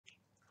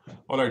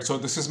All right, so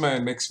this is my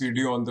next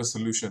video on the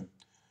solution.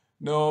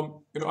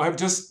 Now, I've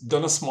just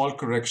done a small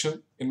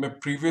correction. In my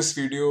previous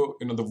video,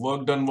 the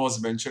work done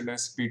was mentioned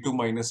as P2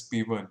 minus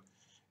P1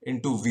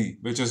 into V,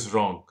 which is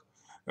wrong.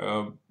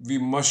 We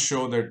must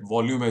show that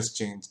volume has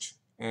changed.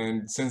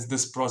 And since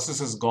this process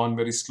has gone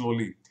very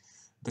slowly,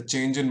 the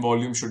change in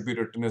volume should be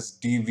written as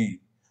dV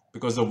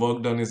because the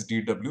work done is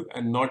dW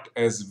and not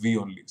as V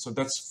only. So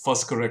that's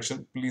first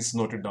correction. Please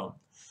note it down.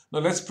 Now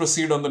let's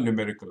proceed on the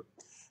numerical.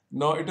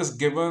 Now it is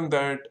given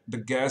that the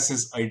gas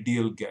is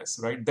ideal gas,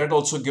 right? That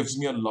also gives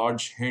me a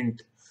large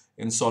hint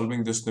in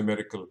solving this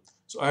numerical.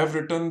 So I have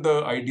written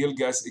the ideal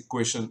gas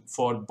equation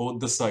for both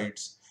the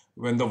sides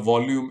when the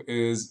volume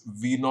is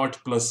V naught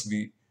plus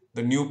V,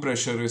 the new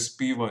pressure is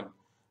P1,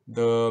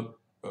 the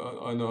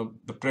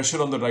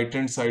pressure on the right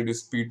hand side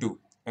is P2,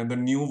 and the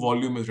new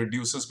volume is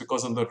reduces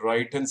because on the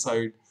right hand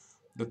side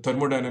the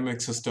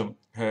thermodynamic system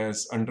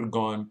has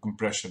undergone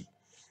compression.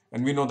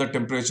 And we know that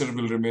temperature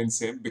will remain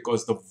same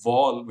because the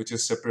wall which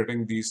is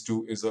separating these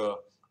two is a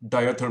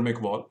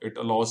diathermic wall. It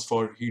allows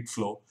for heat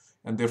flow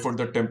and therefore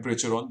the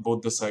temperature on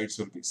both the sides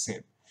will be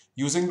same.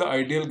 Using the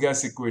ideal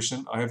gas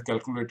equation, I have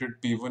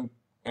calculated P1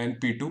 and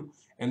P2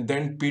 and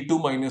then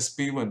P2 minus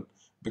P1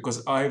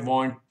 because I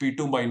want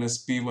P2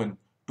 minus P1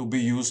 to be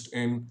used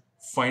in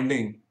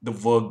finding the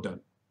work done.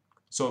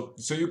 So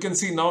you can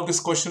see now this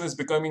question is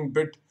becoming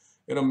bit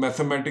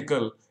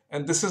mathematical,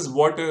 and this is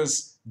what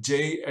is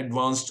JEE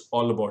Advanced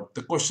all about.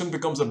 The question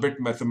becomes a bit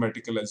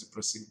mathematical as you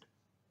proceed.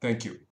 Thank you.